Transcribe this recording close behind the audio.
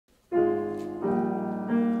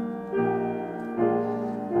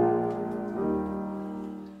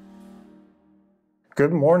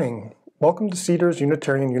Good morning. Welcome to Cedars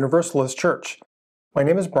Unitarian Universalist Church. My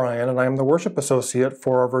name is Brian, and I am the worship associate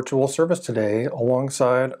for our virtual service today,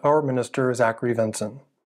 alongside our minister, Zachary Vinson.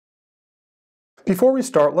 Before we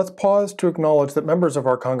start, let's pause to acknowledge that members of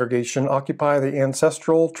our congregation occupy the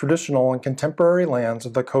ancestral, traditional, and contemporary lands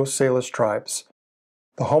of the Coast Salish tribes.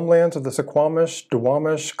 The homelands of the Suquamish,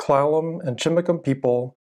 Duwamish, Clallam, and Chimicum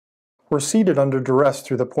people were ceded under duress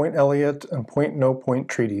through the Point Elliott and Point No Point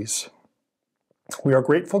treaties. We are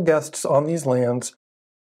grateful guests on these lands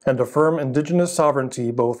and affirm Indigenous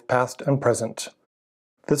sovereignty both past and present.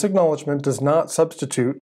 This acknowledgement does not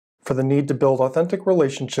substitute for the need to build authentic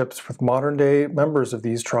relationships with modern-day members of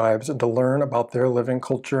these tribes and to learn about their living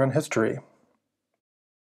culture and history.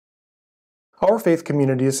 Our faith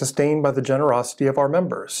community is sustained by the generosity of our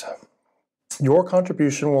members. Your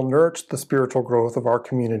contribution will nourish the spiritual growth of our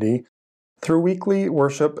community through weekly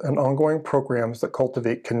worship and ongoing programs that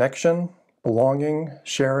cultivate connection, belonging,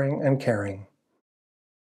 sharing, and caring.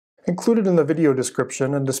 Included in the video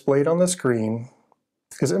description and displayed on the screen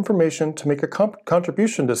is information to make a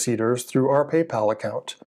contribution to Cedars through our PayPal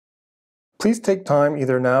account. Please take time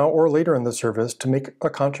either now or later in the service to make a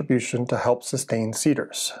contribution to help sustain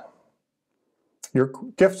Cedars. Your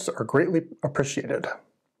gifts are greatly appreciated.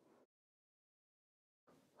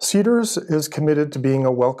 Cedars is committed to being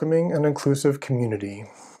a welcoming and inclusive community.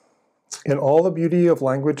 In all the beauty of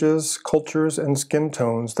languages, cultures, and skin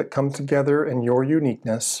tones that come together in your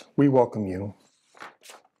uniqueness, we welcome you.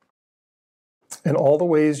 In all the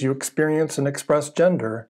ways you experience and express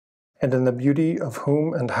gender, and in the beauty of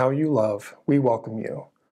whom and how you love, we welcome you.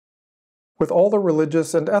 With all the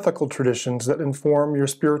religious and ethical traditions that inform your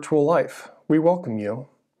spiritual life, we welcome you.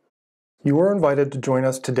 You are invited to join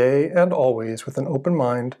us today and always with an open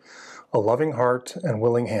mind, a loving heart, and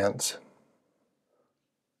willing hands.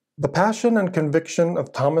 The passion and conviction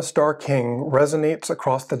of Thomas Starr King resonates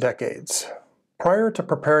across the decades. Prior to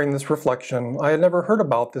preparing this reflection, I had never heard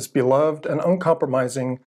about this beloved and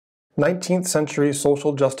uncompromising 19th century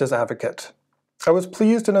social justice advocate. I was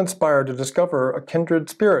pleased and inspired to discover a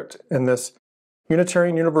kindred spirit in this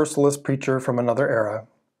Unitarian Universalist preacher from another era.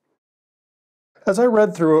 As I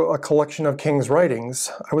read through a collection of King's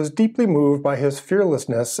writings, I was deeply moved by his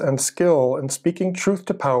fearlessness and skill in speaking truth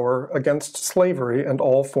to power against slavery and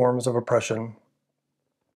all forms of oppression.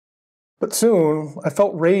 But soon, I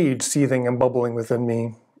felt rage seething and bubbling within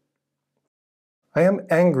me. I am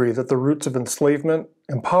angry that the roots of enslavement,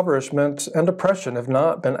 impoverishment, and oppression have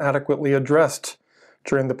not been adequately addressed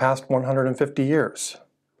during the past 150 years.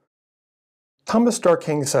 Thomas Starr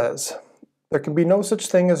King says, "There can be no such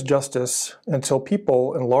thing as justice until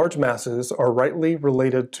people in large masses are rightly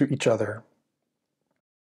related to each other."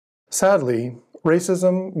 Sadly,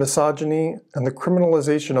 racism, misogyny, and the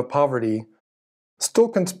criminalization of poverty still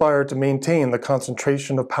conspire to maintain the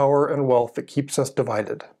concentration of power and wealth that keeps us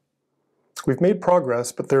divided. We've made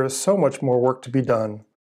progress, but there is so much more work to be done.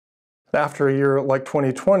 After a year like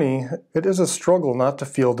 2020, it is a struggle not to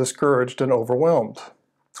feel discouraged and overwhelmed.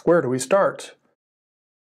 Where do we start?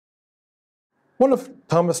 One of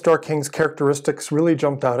Thomas Starr King's characteristics really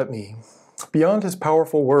jumped out at me. Beyond his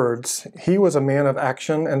powerful words, he was a man of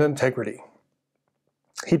action and integrity.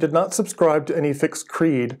 He did not subscribe to any fixed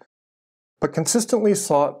creed, but consistently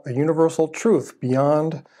sought a universal truth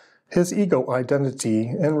beyond his ego identity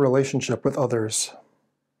in relationship with others.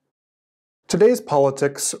 Today's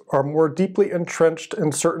politics are more deeply entrenched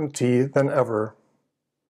in certainty than ever.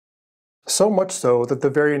 So much so that the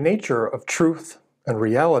very nature of truth and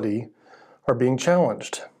reality are being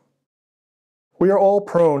challenged. We are all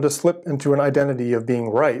prone to slip into an identity of being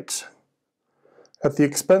right at the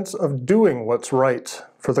expense of doing what's right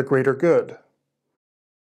for the greater good.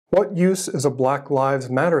 What use is a Black Lives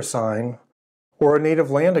Matter sign or a native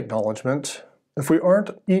land acknowledgement if we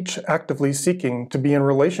aren't each actively seeking to be in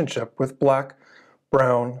relationship with Black,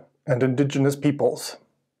 Brown, and Indigenous peoples?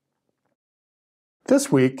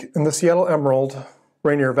 This week, in the Seattle Emerald,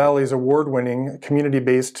 Rainier Valley's award-winning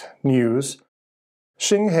community-based news,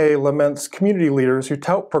 Xing He laments community leaders who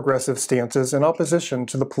tout progressive stances in opposition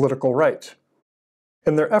to the political right.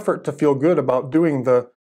 In their effort to feel good about doing the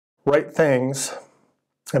right things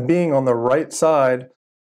and being on the right side,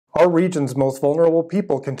 our region's most vulnerable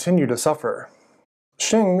people continue to suffer.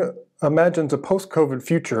 Xing imagines a post-COVID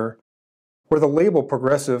future where the label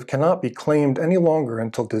progressive cannot be claimed any longer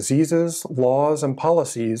until diseases, laws, and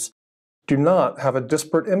policies do not have a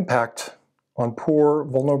disparate impact on poor,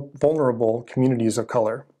 vulnerable communities of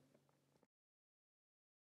color.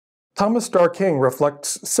 Thomas Starr King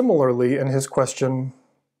reflects similarly in his question,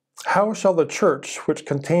 "How shall the church, which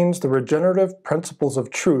contains the regenerative principles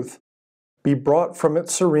of truth, be brought from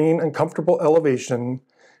its serene and comfortable elevation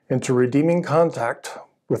into redeeming contact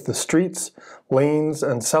with the streets, lanes,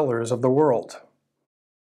 and cellars of the world.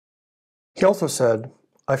 He also said,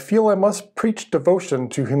 "I feel I must preach devotion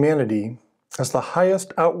to humanity as the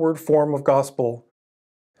highest outward form of gospel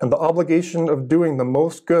and the obligation of doing the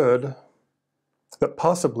most good that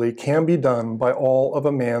possibly can be done by all of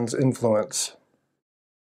a man's influence."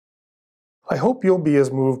 I hope you'll be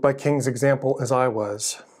as moved by King's example as I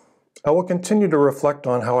was. I will continue to reflect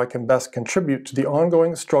on how I can best contribute to the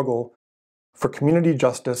ongoing struggle for community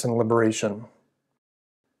justice and liberation.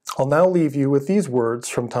 I'll now leave you with these words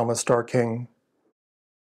from Thomas Starr King.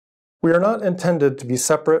 "We are not intended to be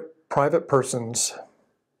separate, private persons,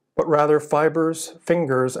 but rather fibers,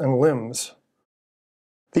 fingers, and limbs.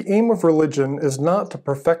 The aim of religion is not to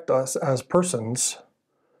perfect us as persons,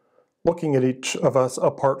 looking at each of us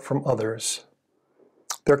apart from others.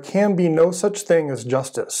 There can be no such thing as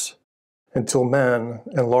justice until men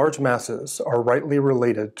in large masses are rightly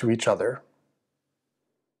related to each other."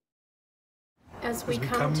 As we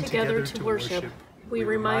come together to worship, we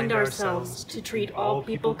remind ourselves to treat all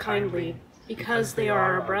people kindly because they are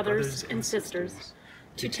our brothers and sisters,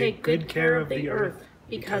 to take good care of the earth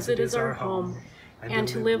because it is our home, and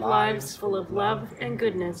to live lives full of love and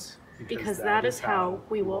goodness because that is how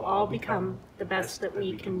we will all become the best that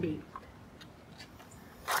we can be.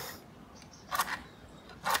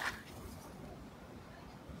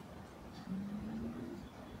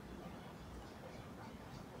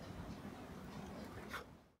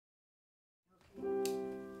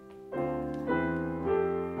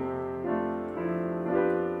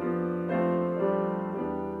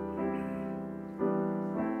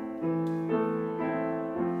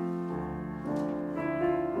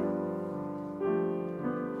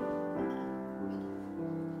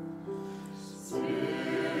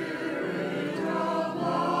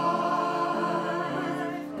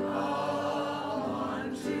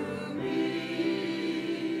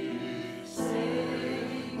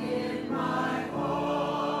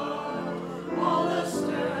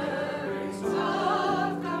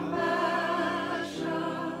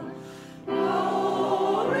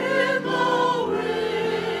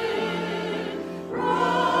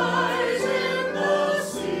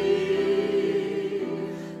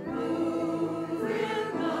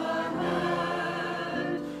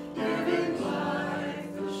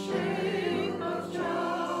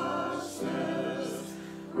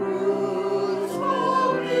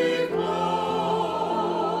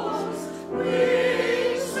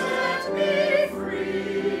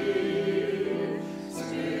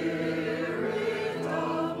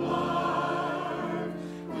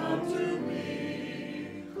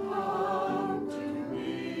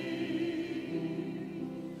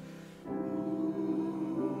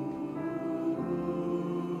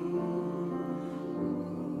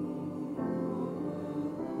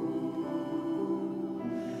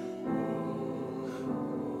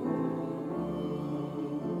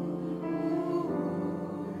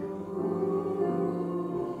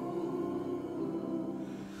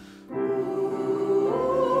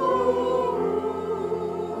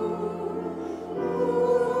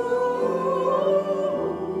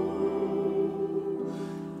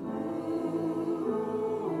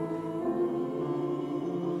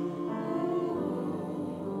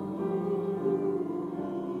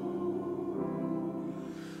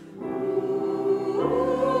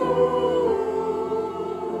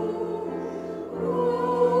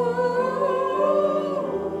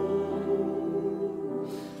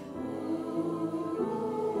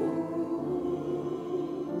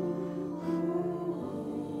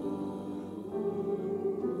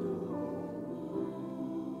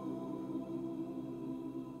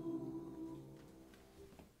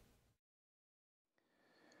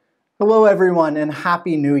 Hello everyone and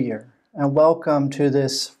Happy New Year, and welcome to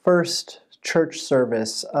this first church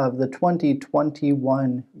service of the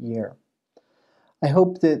 2021 year. I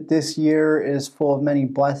hope that this year is full of many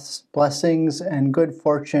blessings and good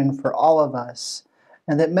fortune for all of us,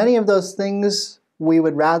 and that many of those things we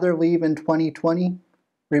would rather leave in 2020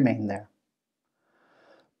 remain there.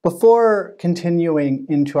 Before continuing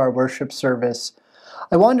into our worship service,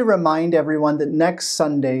 I want to remind everyone that next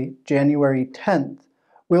Sunday, January 10th,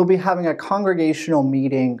 we'll be having a congregational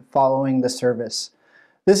meeting following the service.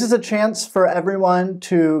 This is a chance for everyone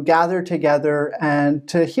to gather together and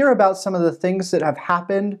to hear about some of the things that have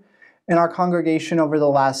happened in our congregation over the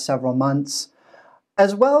last several months,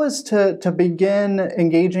 as well as to begin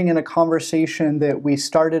engaging in a conversation that we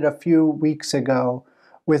started a few weeks ago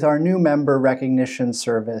with our new member recognition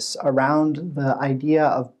service around the idea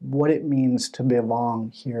of what it means to belong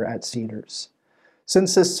here at Cedars.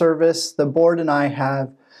 Since this service, the board and I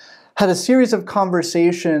have had a series of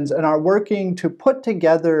conversations and are working to put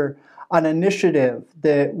together an initiative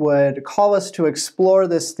that would call us to explore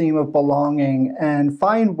this theme of belonging and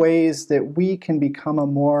find ways that we can become a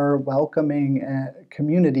more welcoming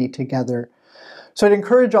community together. So I'd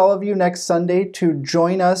encourage all of you next Sunday to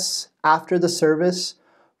join us after the service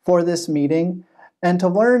for this meeting and to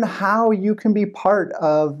learn how you can be part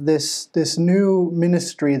of this new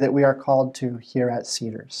ministry that we are called to here at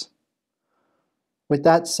Cedars. With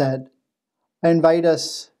that said, I invite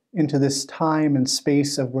us into this time and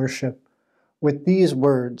space of worship with these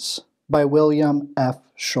words by William F.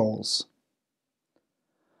 Scholes.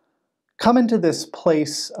 Come into this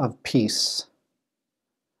place of peace,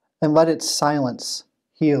 and let its silence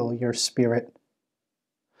heal your spirit.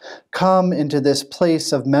 Come into this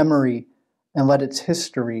place of memory, and let its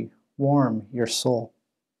history warm your soul.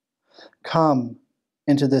 Come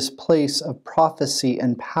into this place of prophecy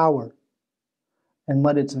and power, and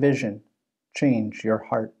let its vision change your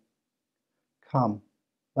heart. Come,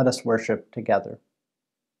 let us worship together.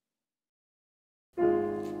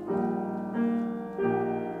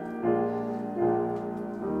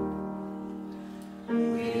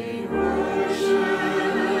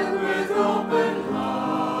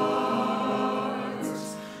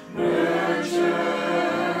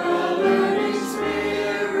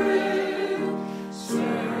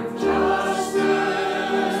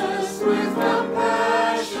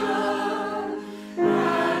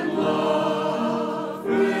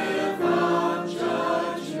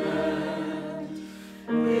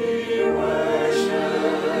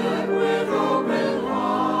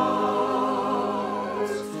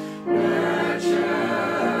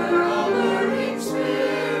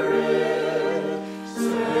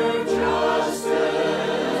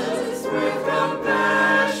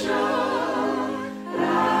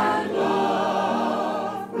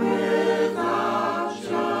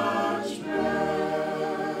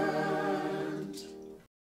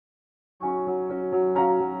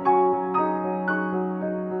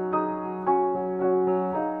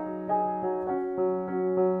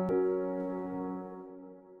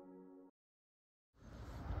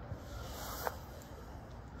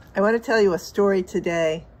 I want to tell you a story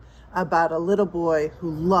today about a little boy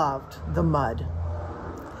who loved the mud.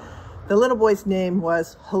 The little boy's name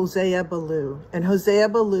was Hosea Ballou, and Hosea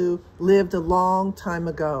Ballou lived a long time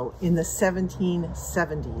ago in the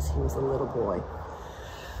 1770s. He was a little boy.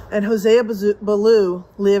 And Hosea Ballou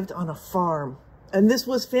lived on a farm. And this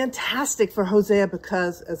was fantastic for Hosea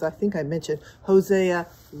because, as I think I mentioned, Hosea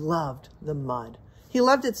loved the mud. He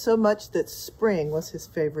loved it so much that spring was his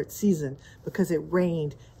favorite season because it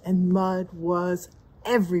rained and mud was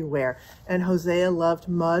everywhere. And Hosea loved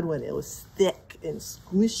mud when it was thick and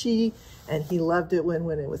squishy, and he loved it when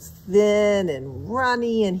it was thin and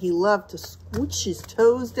runny, and he loved to squish his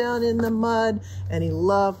toes down in the mud, and he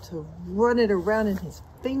loved to run it around in his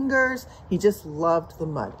fingers. He just loved the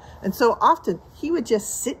mud. And so often he would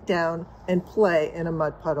just sit down and play in a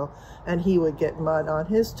mud puddle, and he would get mud on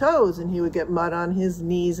his toes, and he would get mud on his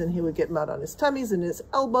knees, and he would get mud on his tummies and his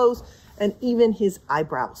elbows and even his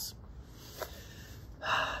eyebrows.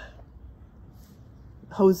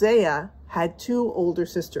 Hosea had 2 older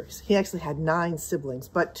sisters. He actually had 9 siblings,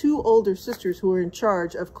 but 2 older sisters who were in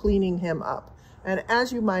charge of cleaning him up. And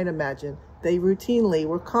as you might imagine, they routinely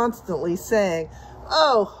were constantly saying,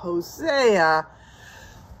 "Oh, Hosea."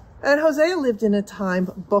 And Hosea lived in a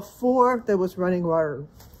time before there was running water.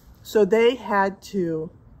 So they had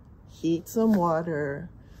to heat some water,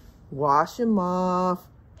 wash him off,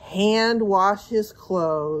 hand wash his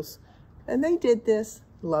clothes. And they did this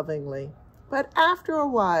lovingly. But after a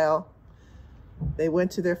while, they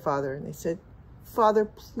went to their father and they said, "Father,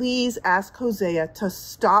 please ask Hosea to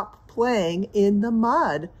stop playing in the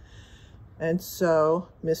mud." And so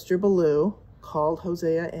Mr. Ballou called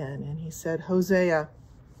Hosea in and he said, "Hosea,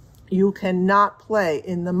 you cannot play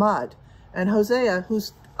in the mud." And Hosea,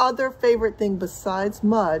 whose other favorite thing besides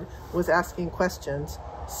mud was asking questions,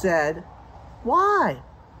 said, "Why?"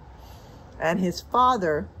 And his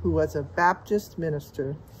father, who was a Baptist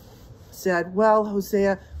minister, said, "Well,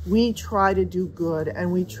 Hosea, we try to do good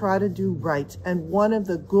and we try to do right. And one of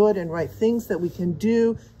the good and right things that we can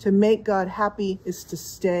do to make God happy is to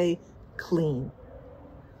stay clean."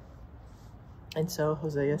 And so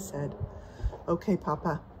Hosea said, "Okay,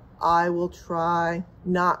 Papa, I will try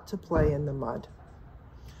not to play in the mud."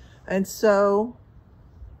 And so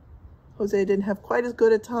Hosea didn't have quite as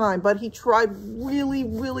good a time, but he tried really,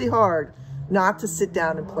 really hard not to sit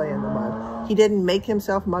down and play in the mud. He didn't make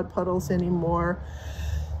himself mud puddles anymore.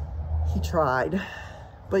 He tried.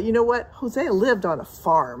 But you know what? Hosea lived on a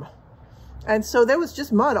farm. And so there was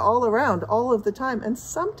just mud all around all of the time. And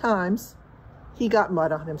sometimes he got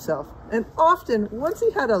mud on himself. And often, once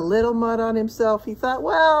he had a little mud on himself, he thought,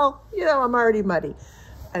 well, I'm already muddy.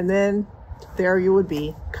 And then there you would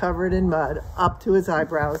be, covered in mud up to his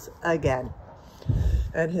eyebrows again.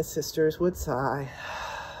 And his sisters would sigh.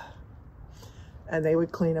 And they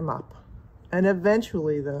would clean him up. And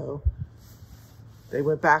eventually, though, they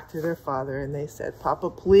went back to their father and they said, Papa,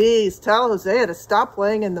 please tell Hosea to stop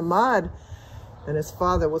playing in the mud. And his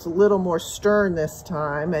father was a little more stern this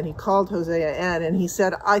time, and he called Hosea in and he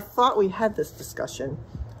said, I thought we had this discussion.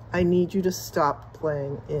 I need you to stop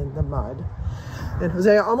playing in the mud. And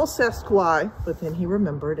Hosea almost asked why, but then he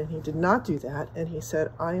remembered and he did not do that. And he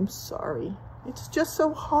said, I am sorry. It's just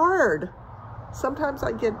so hard. Sometimes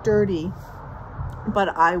I get dirty, but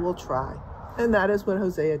I will try. And that is what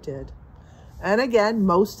Hosea did. And again,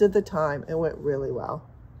 most of the time, it went really well.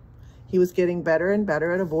 He was getting better and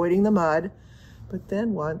better at avoiding the mud. But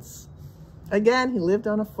then once, again, he lived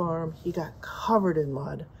on a farm. He got covered in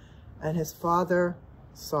mud. And his father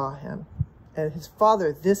saw him. And his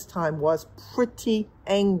father this time was pretty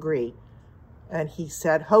angry. And he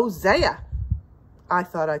said, Hosea, I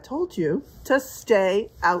thought I told you to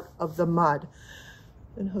stay out of the mud.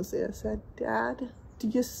 And Hosea said, Dad, do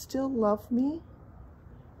you still love me?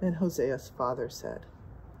 And Hosea's father said,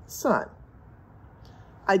 Son,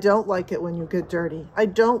 I don't like it when you get dirty. I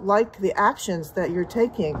don't like the actions that you're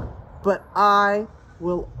taking, but I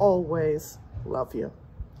will always love you,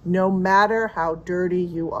 no matter how dirty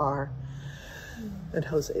you are. And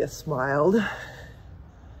Hosea smiled,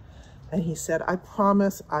 and he said, I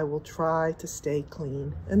promise I will try to stay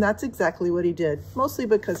clean. And that's exactly what he did, mostly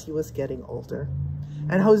because he was getting older.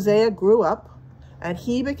 And Hosea grew up, and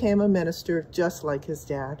he became a minister just like his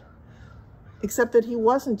dad. Except that he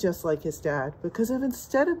wasn't just like his dad, because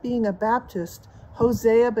instead of being a Baptist,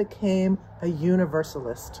 Hosea became a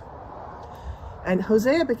Universalist. And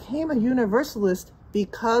Hosea became a Universalist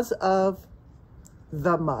because of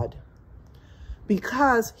the mud.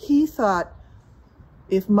 Because he thought,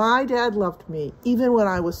 if my dad loved me, even when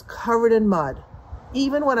I was covered in mud,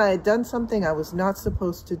 even when I had done something I was not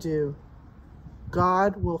supposed to do,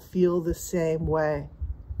 God will feel the same way.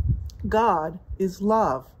 God is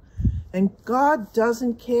love. And God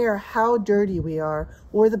doesn't care how dirty we are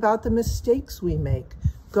or about the mistakes we make.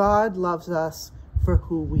 God loves us for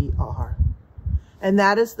who we are. And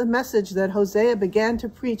that is the message that Hosea began to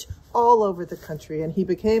preach all over the country. And he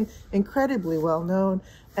became incredibly well known.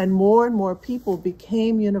 And more people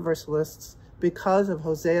became Universalists because of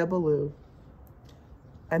Hosea Ballou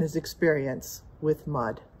and his experience with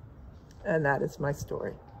mud. And that is my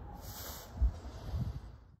story.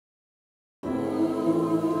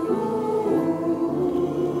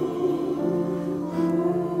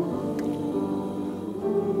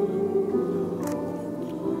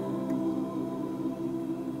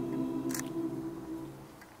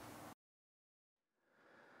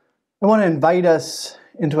 I want to invite us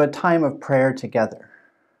into a time of prayer together.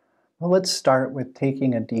 Well, let's start with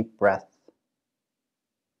taking a deep breath.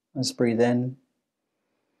 Let's breathe in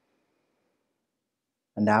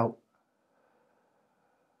and out.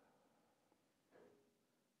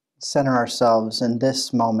 Center ourselves in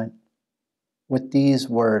this moment with these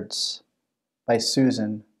words by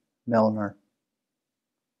Susan Milner.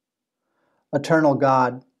 Eternal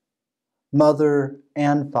God, Mother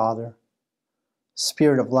and Father,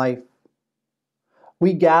 Spirit of life,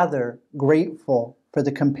 we gather grateful for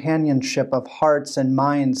the companionship of hearts and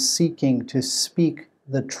minds seeking to speak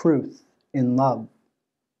the truth in love.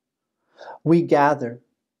 We gather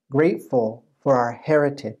grateful for our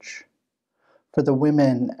heritage, for the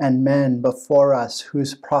women and men before us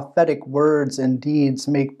whose prophetic words and deeds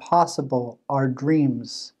make possible our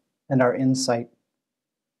dreams and our insight.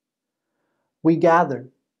 We gather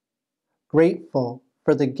grateful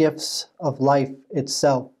for the gifts of life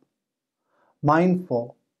itself,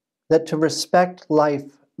 mindful that to respect life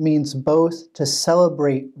means both to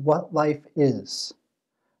celebrate what life is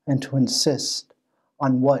and to insist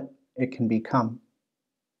on what it can become.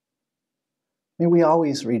 May we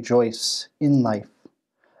always rejoice in life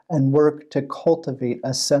and work to cultivate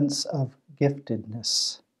a sense of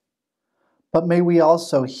giftedness. But may we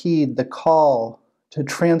also heed the call to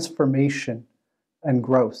transformation and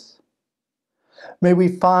growth. May we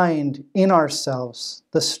find in ourselves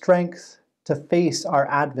the strength to face our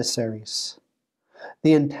adversaries,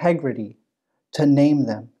 the integrity to name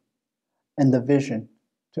them, and the vision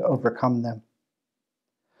to overcome them.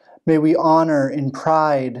 May we honor in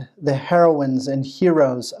pride the heroines and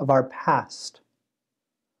heroes of our past,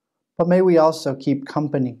 but may we also keep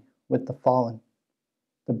company with the fallen,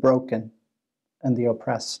 the broken, and the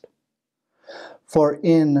oppressed. For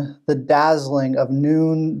in the dazzling of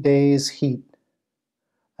noonday's heat,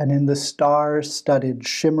 and in the star-studded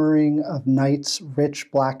shimmering of night's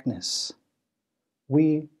rich blackness,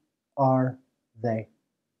 we are they.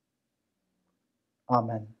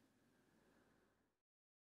 Amen.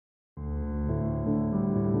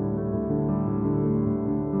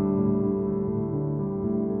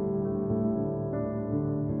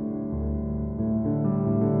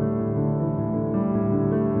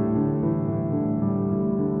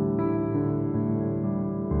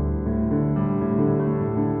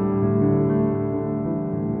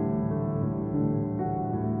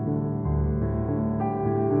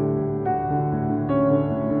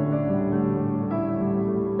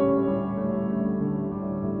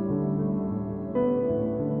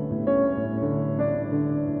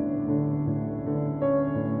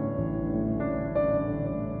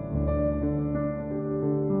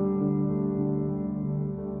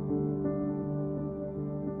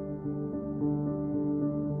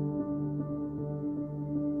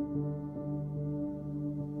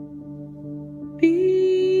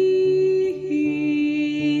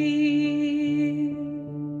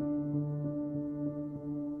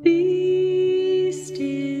 Be still.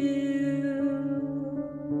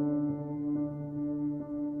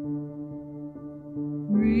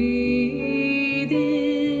 Breathe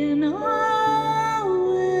in awareness.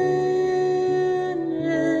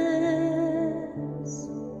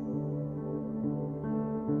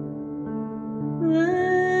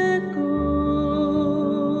 Let go.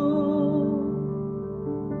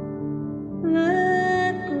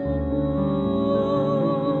 Let go.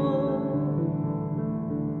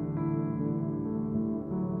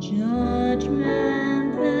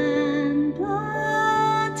 Judgment and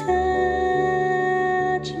what is.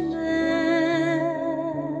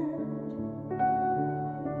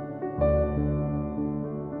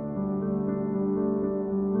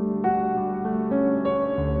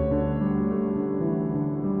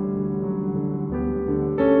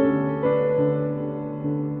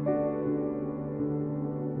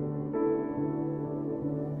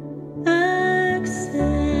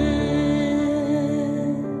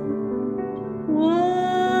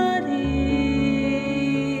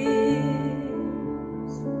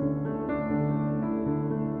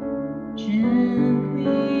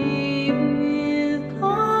 Gently with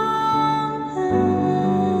compassion.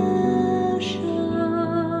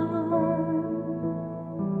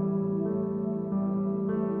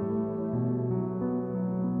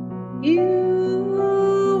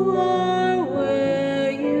 You are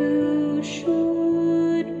where you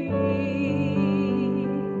should be.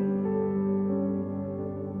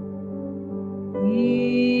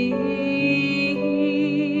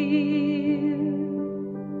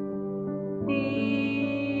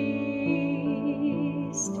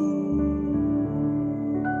 Be still.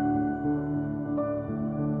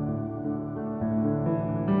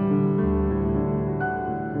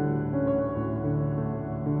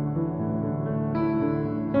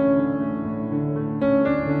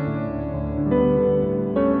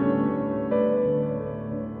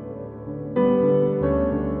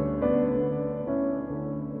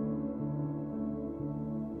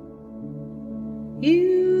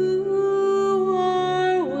 You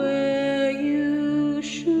are where you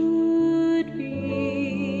should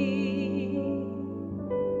be.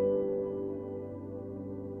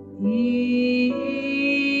 Be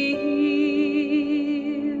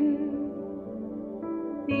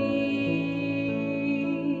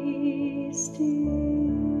still.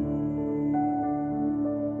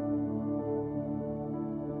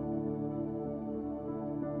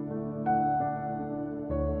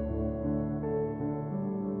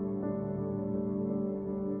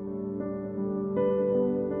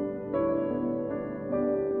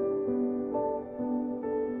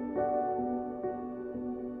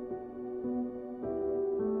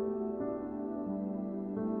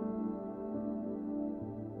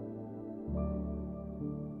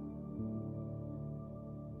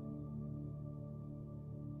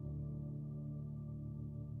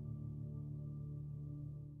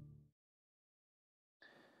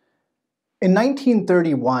 In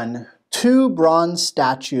 1931, 2 bronze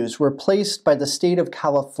statues were placed by the state of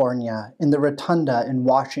California in the Rotunda in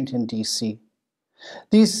Washington, D.C.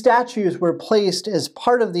 These statues were placed as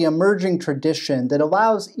part of the emerging tradition that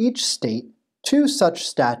allows each state 2 such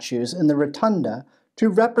statues in the Rotunda to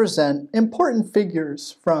represent important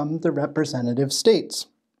figures from the representative states.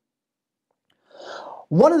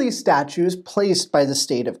 One of these statues placed by the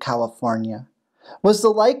state of California was the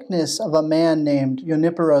likeness of a man named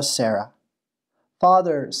Junipero Serra.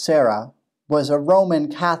 Father Serra was a Roman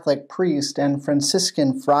Catholic priest and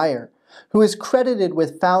Franciscan friar who is credited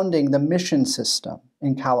with founding the mission system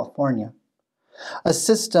in California, a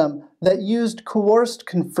system that used coerced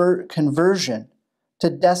conversion to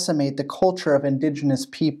decimate the culture of indigenous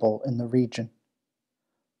people in the region.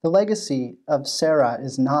 The legacy of Sarah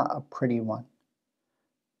is not a pretty one.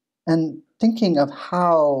 And thinking of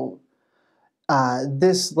how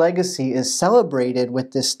this legacy is celebrated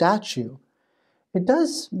with this statue, it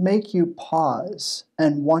does make you pause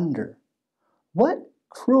and wonder, what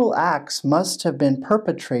cruel acts must have been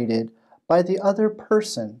perpetrated by the other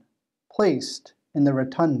person placed in the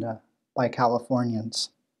rotunda by Californians?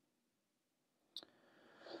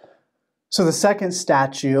 So the second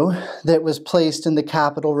statue that was placed in the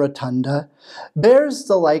Capitol Rotunda bears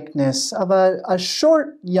the likeness of a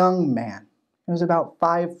short young man. He was about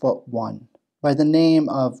 5'1", by the name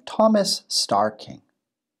of Thomas Starr King.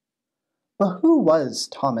 But who was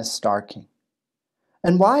Thomas Starr King?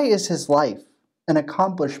 And why is his life and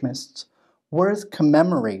accomplishments worth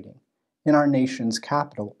commemorating in our nation's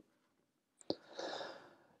capital?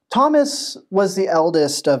 Thomas was the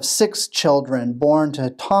eldest of 6 children born to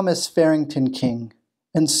Thomas Farrington King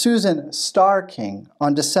and Susan Starr King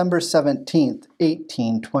on December 17,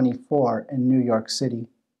 1824 in New York City.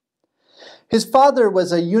 His father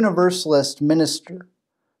was a Universalist minister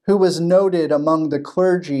who was noted among the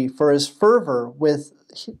clergy for his fervor with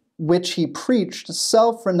which he preached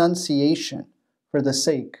self-renunciation for the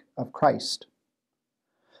sake of Christ.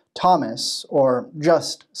 Thomas, or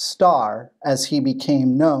just Starr as he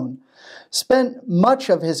became known, spent much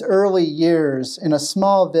of his early years in a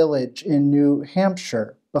small village in New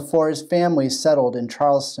Hampshire before his family settled in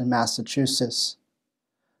Charleston, Massachusetts.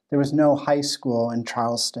 There was no high school in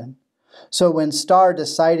Charleston, so when Starr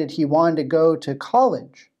decided he wanted to go to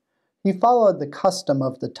college, he followed the custom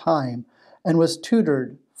of the time and was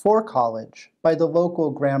tutored for college by the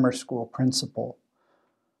local grammar school principal.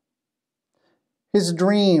 His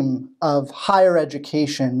dream of higher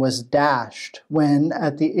education was dashed when,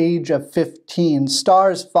 at the age of 15,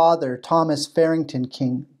 Starr's father, Thomas Farrington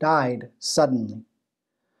King, died suddenly.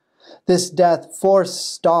 This death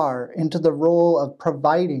forced Starr into the role of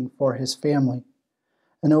providing for his family,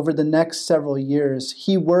 and over the next several years,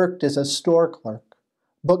 he worked as a store clerk,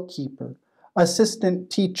 bookkeeper, assistant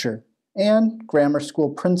teacher, and grammar school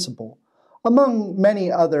principal, among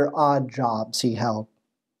many other odd jobs he held.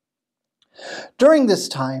 During this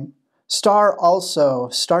time, Starr also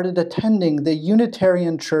started attending the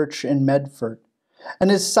Unitarian Church in Medford and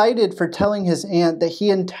is cited for telling his aunt that he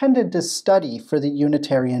intended to study for the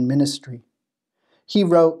Unitarian ministry. He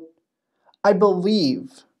wrote, "I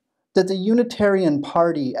believe that the Unitarian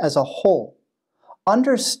Party as a whole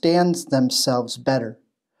understands themselves better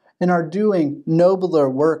and are doing nobler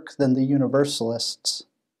work than the Universalists.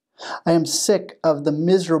 I am sick of the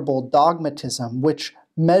miserable dogmatism which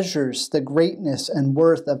measures the greatness and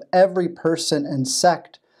worth of every person and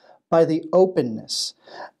sect by the openness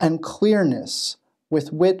and clearness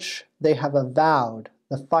with which they have avowed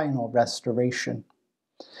the final restoration."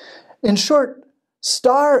 In short,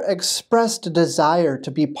 Starr expressed a desire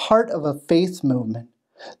to be part of a faith movement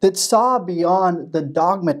that saw beyond the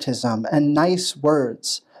dogmatism and nice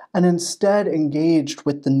words and instead engaged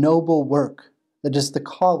with the noble work that is the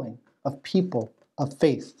calling of people of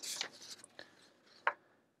faith.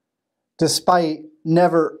 Despite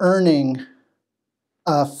never earning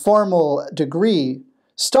a formal degree,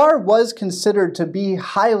 Starr was considered to be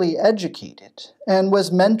highly educated and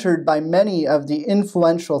was mentored by many of the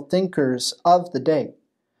influential thinkers of the day,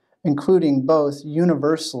 including both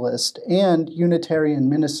Universalist and Unitarian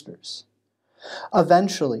ministers.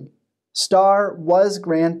 Eventually, Starr was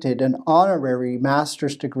granted an honorary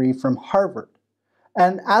master's degree from Harvard,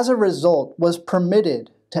 and as a result was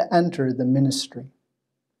permitted to enter the ministry.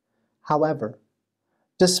 However,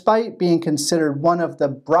 despite being considered one of the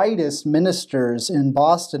brightest ministers in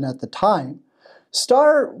Boston at the time,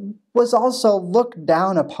 Starr was also looked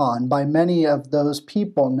down upon by many of those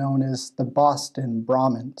people known as the Boston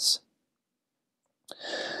Brahmins.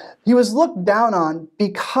 He was looked down on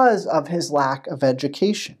because of his lack of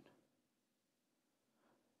education.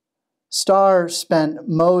 Starr spent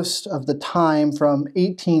most of the time from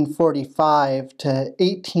 1845 to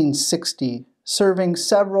 1860 serving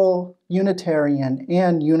several Unitarian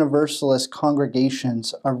and Universalist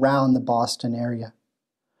congregations around the Boston area.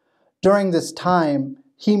 During this time,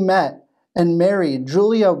 he met and married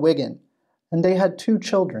Julia Wiggin, and they had 2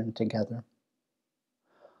 children together.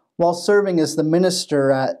 While serving as the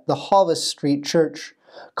minister at the Hollis Street Church,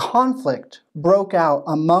 conflict broke out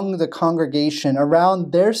among the congregation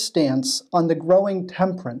around their stance on the growing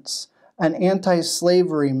temperance and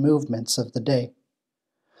anti-slavery movements of the day.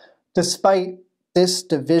 Despite this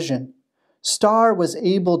division, Starr was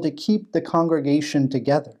able to keep the congregation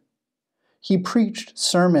together. He preached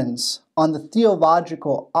sermons on the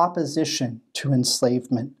theological opposition to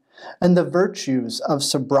enslavement and the virtues of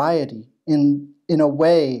sobriety in a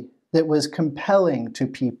way that was compelling to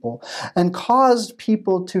people and caused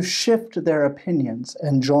people to shift their opinions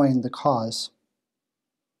and join the cause.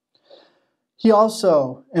 He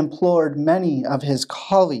also implored many of his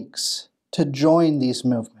colleagues to join these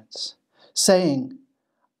movements, saying,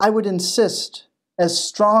 "I would insist as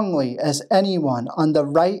strongly as anyone on the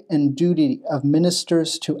right and duty of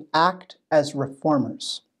ministers to act as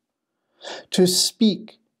reformers, to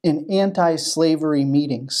speak in anti-slavery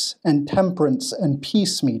meetings and temperance and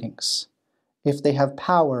peace meetings, if they have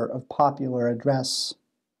power of popular address.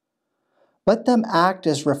 Let them act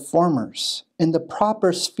as reformers in the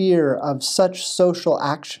proper sphere of such social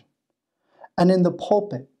action, and in the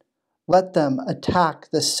pulpit, let them attack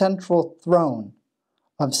the central throne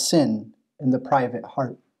of sin in the private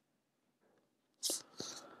heart."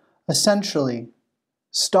 Essentially,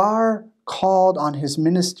 Starr called on his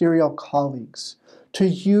ministerial colleagues to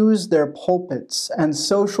use their pulpits and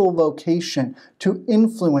social vocation to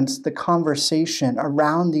influence the conversation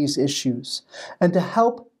around these issues and to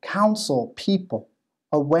help counsel people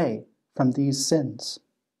away from these sins.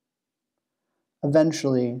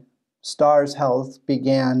 Eventually, Starr's health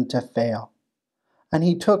began to fail, and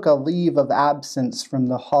he took a leave of absence from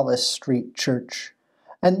the Hollis Street Church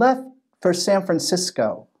and left for San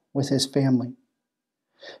Francisco with his family.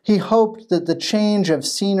 He hoped that the change of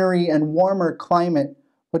scenery and warmer climate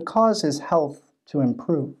would cause his health to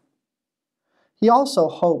improve. He also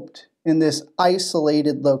hoped in this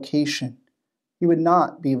isolated location he would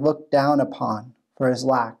not be looked down upon for his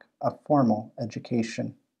lack of formal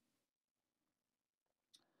education.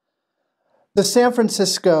 The San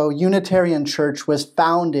Francisco Unitarian Church was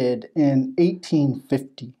founded in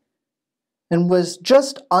 1850 and was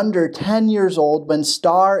just under 10 years old when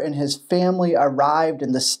Starr and his family arrived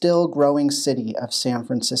in the still growing city of San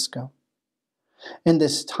Francisco. In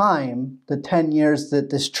this time, the 10 years that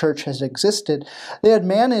this church has existed, they had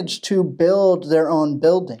managed to build their own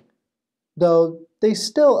building, though they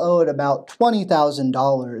still owed about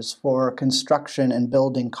 $20,000 for construction and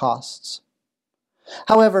building costs.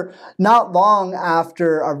 However, not long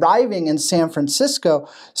after arriving in San Francisco,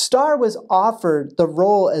 Starr was offered the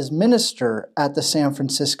role as minister at the San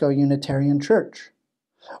Francisco Unitarian Church.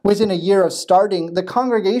 Within a year of starting, the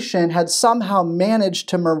congregation had somehow managed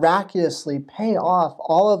to miraculously pay off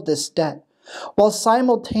all of this debt, while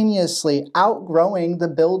simultaneously outgrowing the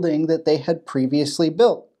building that they had previously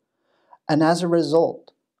built. And as a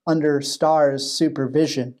result, under Starr's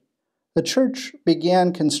supervision, the church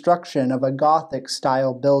began construction of a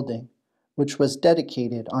Gothic-style building, which was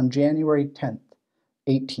dedicated on January 10th,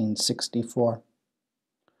 1864.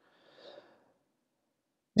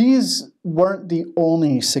 These weren't the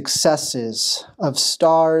only successes of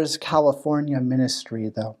Starr's California ministry,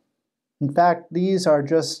 though. In fact, these are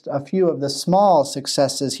just a few of the small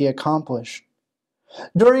successes he accomplished.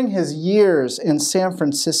 During his years in San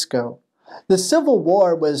Francisco, the Civil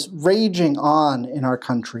War was raging on in our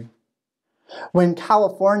country. When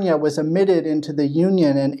California was admitted into the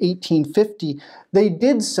Union in 1850, they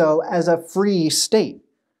did so as a free state.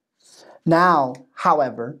 Now,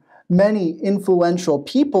 however, many influential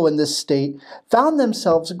people in this state found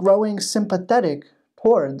themselves growing sympathetic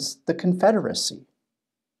towards the Confederacy.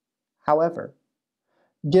 However,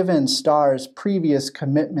 given Starr's previous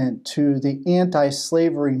commitment to the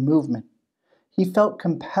anti-slavery movement, he felt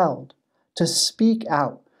compelled to speak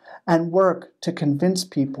out and work to convince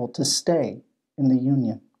people to stay in the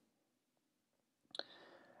Union.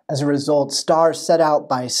 As a result, Starr set out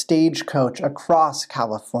by stagecoach across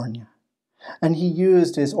California, and he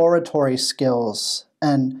used his oratory skills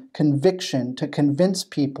and conviction to convince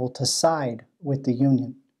people to side with the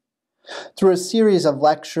Union. Through a series of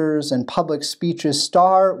lectures and public speeches,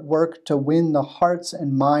 Starr worked to win the hearts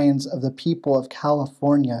and minds of the people of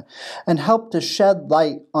California and helped to shed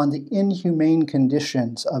light on the inhumane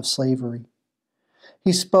conditions of slavery.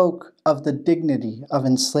 He spoke of the dignity of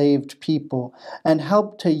enslaved people and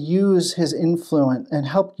helped use his influence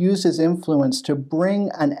to bring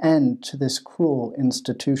an end to this cruel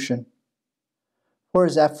institution. For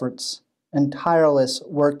his efforts and tireless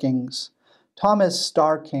workings, Thomas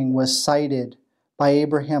Starr King was cited by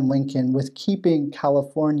Abraham Lincoln with keeping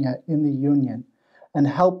California in the Union and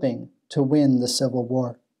helping to win the Civil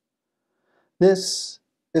War. This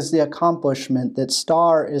is the accomplishment that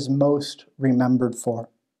Starr is most remembered for.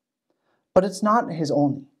 But it's not his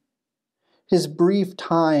only. His brief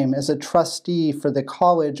time as a trustee for the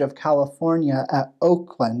College of California at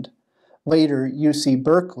Oakland, later UC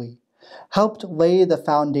Berkeley, helped lay the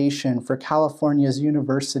foundation for California's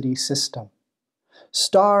university system.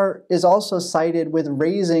 Starr is also cited with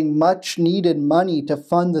raising much-needed money to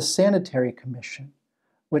fund the Sanitary Commission,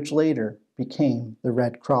 which later became the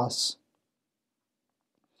Red Cross.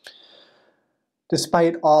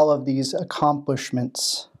 Despite all of these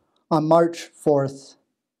accomplishments, on March 4th,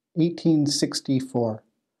 1864,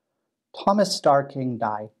 Thomas Starr King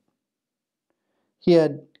died. He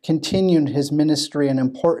had continued his ministry and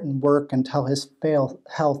important work until his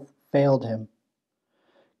health failed him.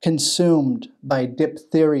 Consumed by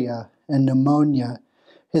diphtheria and pneumonia,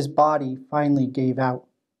 his body finally gave out.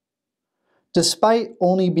 Despite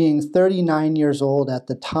only being 39 years old at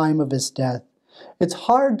the time of his death, it's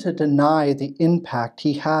hard to deny the impact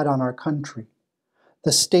he had on our country,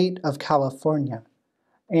 the state of California,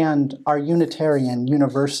 and our Unitarian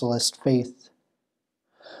Universalist faith.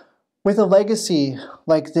 With a legacy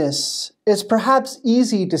like this, it's perhaps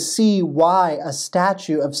easy to see why a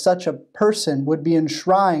statue of such a person would be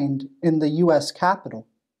enshrined in the U.S. Capitol.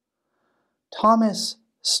 Thomas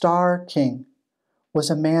Starr King was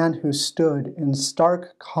a man who stood in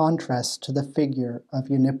stark contrast to the figure of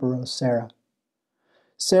Junipero Serra.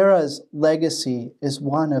 Serra's legacy is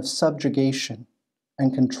one of subjugation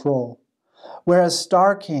and control, whereas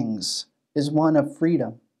Starr King's is one of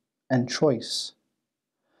freedom and choice.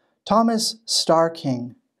 Thomas Starr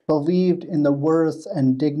King believed in the worth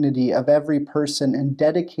and dignity of every person and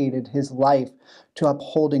dedicated his life to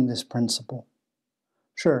upholding this principle.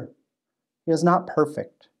 Sure, he is not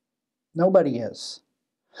perfect. Nobody is.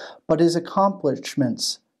 But his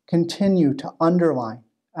accomplishments continue to underline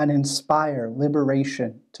and inspire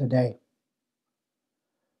liberation today.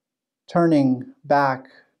 Turning back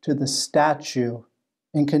to the statue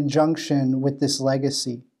in conjunction with this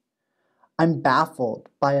legacy, I'm baffled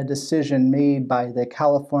by a decision made by the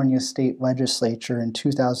California State Legislature in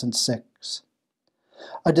 2006.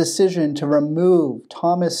 A decision to remove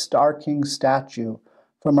Thomas Starr King's statue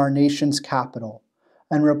from our nation's capital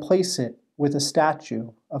and replace it with a statue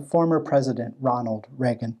of former President Ronald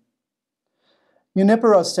Reagan.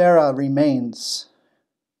 Junipero Serra remains,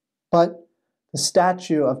 but the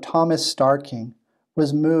statue of Thomas Starr King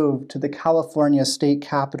was moved to the California State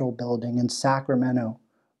Capitol building in Sacramento,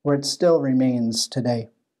 where it still remains today.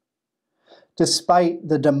 Despite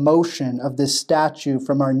the demotion of this statue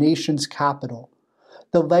from our nation's capital,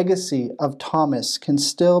 the legacy of Thomas can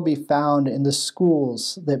still be found in the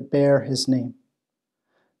schools that bear his name.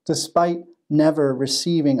 Despite never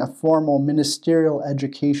receiving a formal ministerial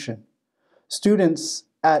education, students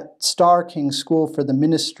at Starr King School for the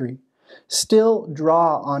Ministry still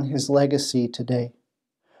draw on his legacy today,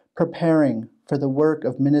 preparing for the work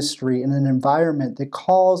of ministry in an environment that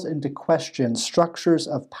calls into question structures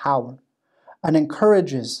of power and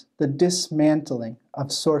encourages the dismantling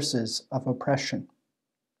of sources of oppression.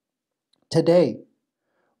 Today,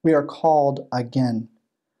 we are called again,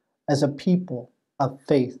 as a people of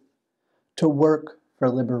faith, to work for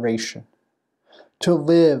liberation, to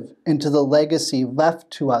live into the legacy left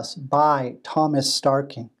to us by Thomas Starr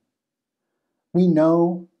King. We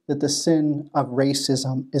know that the sin of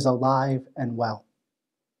racism is alive and well.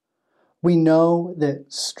 We know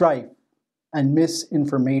that strife and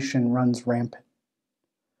misinformation runs rampant.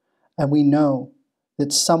 And we know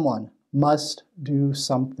that someone must do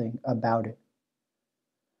something about it.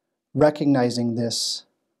 Recognizing this,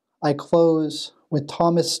 I close with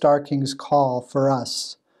Thomas Starr King's call for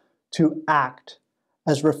us to act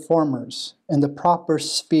as reformers in the proper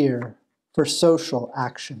sphere for social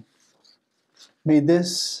action. May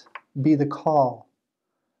this be the call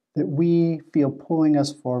that we feel pulling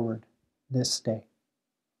us forward this day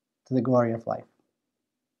to the glory of life.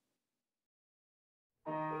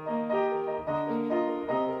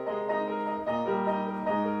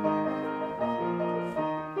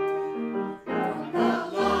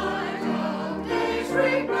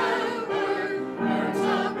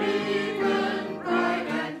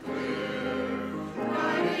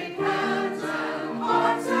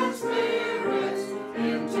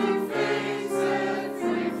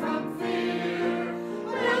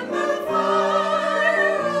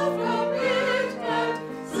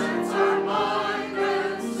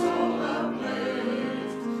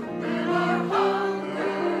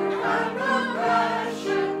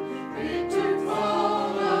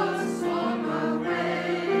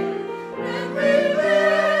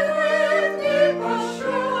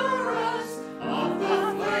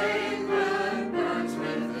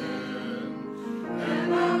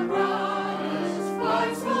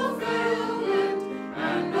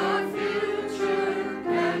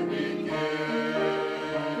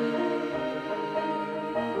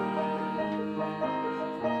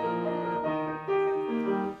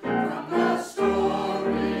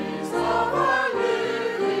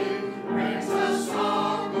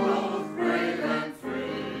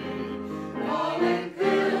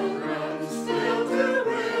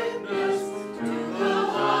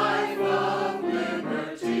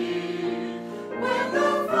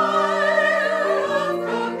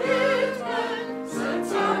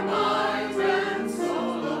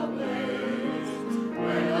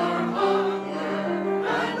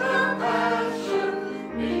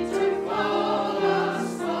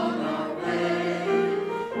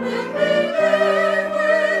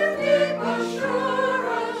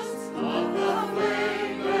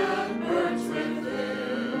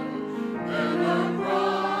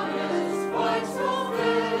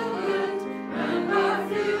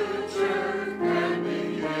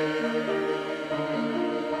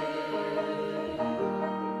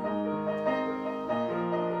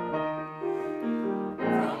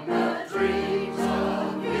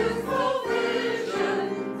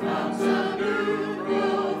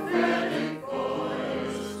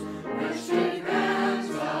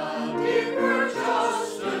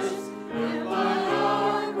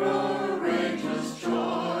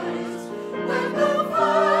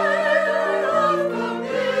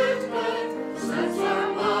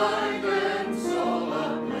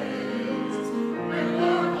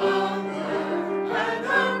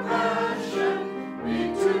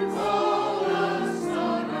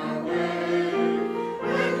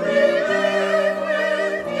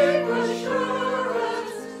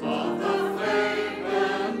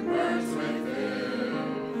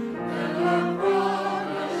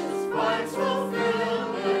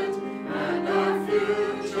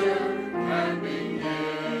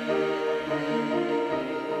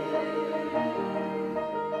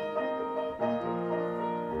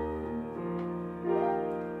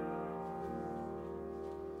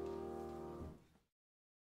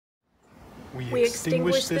 We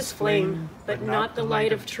extinguish this flame, but not the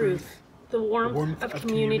light of truth, the warmth of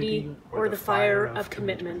community, or the fire of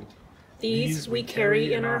commitment. These we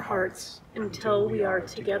carry in our hearts until we are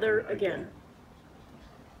together again.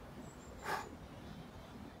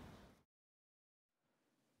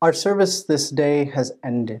 Our service this day has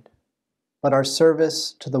ended, but our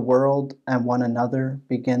service to the world and one another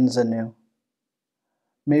begins anew.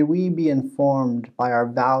 May we be informed by our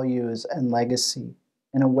values and legacy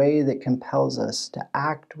in a way that compels us to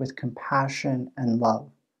act with compassion and love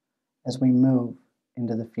as we move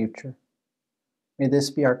into the future. May this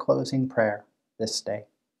be our closing prayer this day.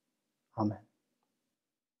 Amen.